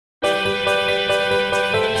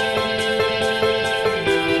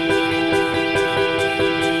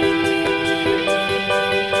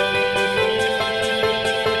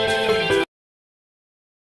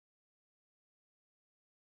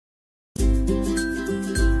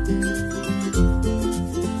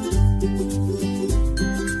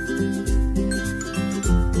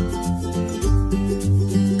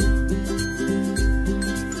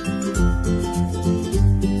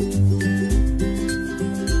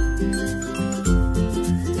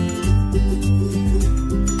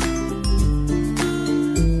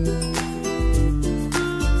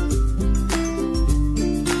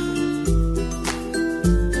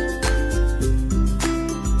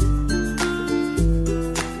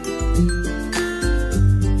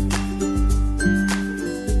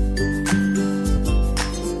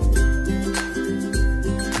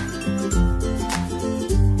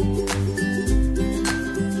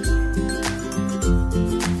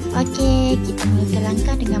Okey, kita mulakan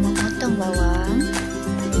langkah dengan memotong bawang.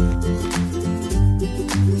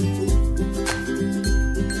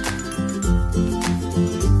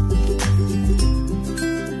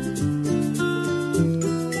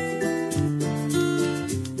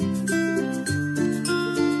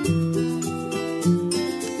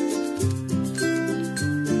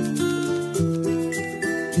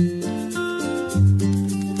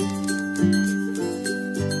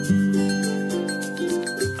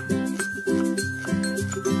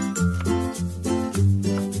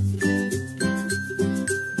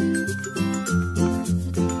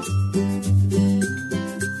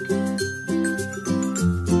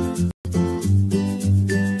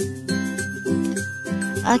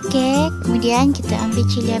 Okey, kemudian kita ambil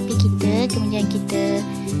cili api kita, kemudian kita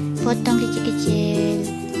potong kecil-kecil.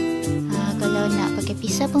 Kalau nak pakai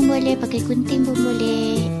pisau pun boleh, pakai gunting pun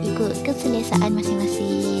boleh, ikut keselesaan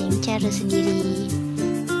masing-masing, cara sendiri.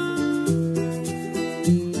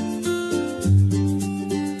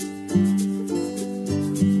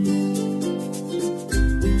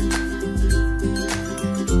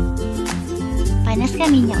 Panaskan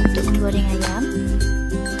minyak untuk menggoreng ayam.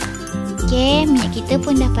 Okey, minyak kita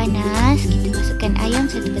pun dah panas. Kita masukkan ayam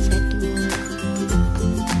satu persatu.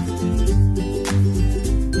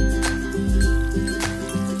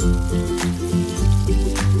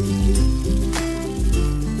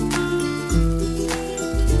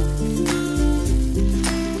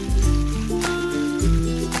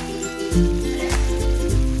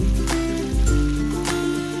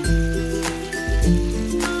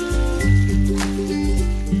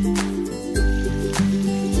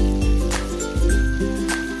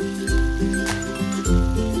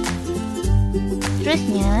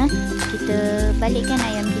 Seterusnya, kita balikkan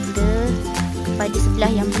ayam kita kepada sebelah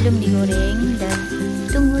yang belum digoreng dan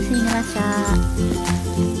tunggu sehingga masak.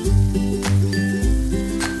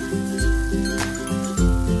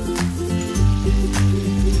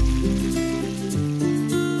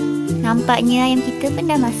 Nampaknya ayam kita pun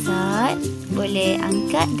dah masak. Boleh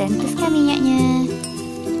angkat dan teruskan minyaknya.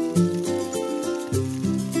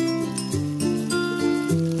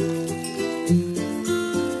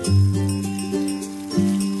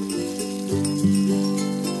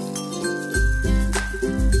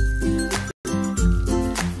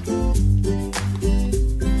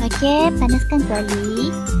 Okey, panaskan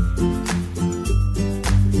kuali.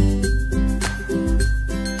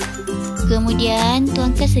 Kemudian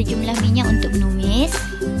tuangkan sejumlah minyak untuk menumis.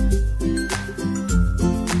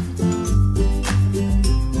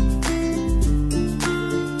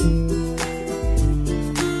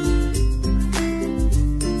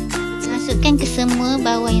 Masukkan ke semua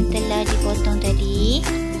bawang yang telah dipotong tadi.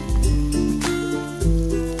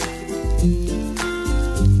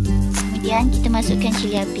 Kemudian kita masukkan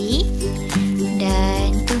cili api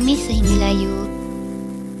dan tumis sehingga layu.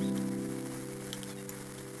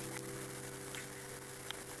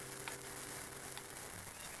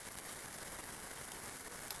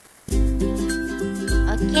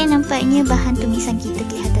 Okey, nampaknya bahan tumisan kita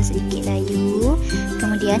kelihatan sedikit layu.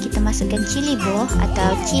 Kemudian kita masukkan cili boh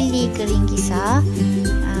atau cili kering kisar.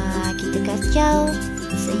 Kita kacau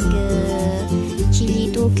sehingga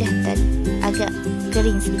cili tu kelihatan agak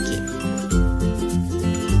kering sedikit.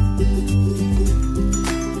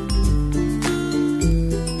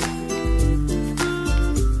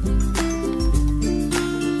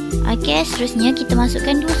 Okey, seterusnya kita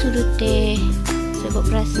masukkan 2 sudu teh serbuk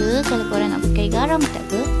perasa. Kalau korang nak pakai garam tak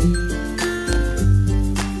apa.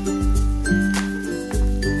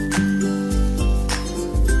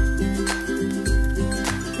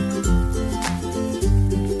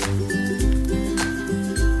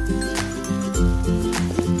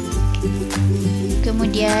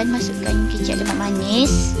 Kemudian masukkan kicap lemak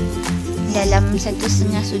manis dalam 1,5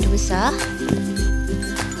 sudu besar.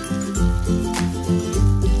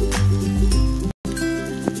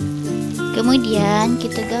 Kemudian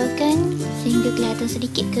kita gaulkan sehingga kelihatan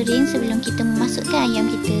sedikit kering sebelum kita memasukkan ayam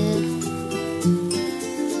kita.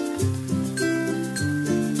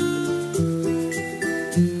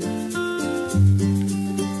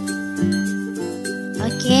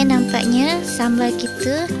 Okey, nampaknya sambal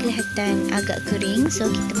kita kelihatan agak kering, so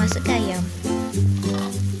kita masukkan ayam.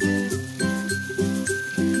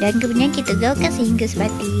 Dan kemudian kita gaulkan sehingga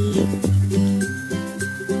sepati.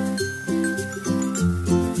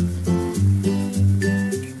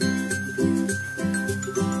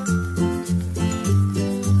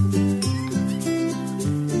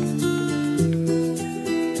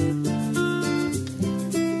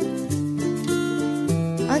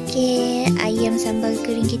 Okey, ayam sambal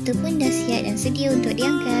kering kita pun dah siap dan sedia untuk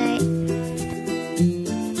diangkat.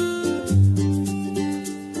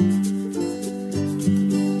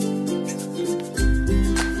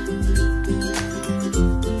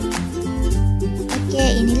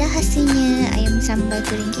 Pastinya ayam sambal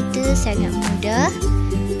kering kita sangat mudah,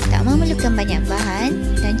 tak memerlukan banyak bahan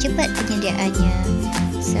dan cepat penyediaannya.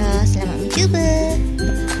 So, selamat mencuba.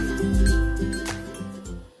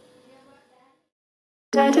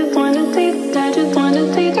 I just wanna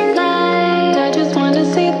taste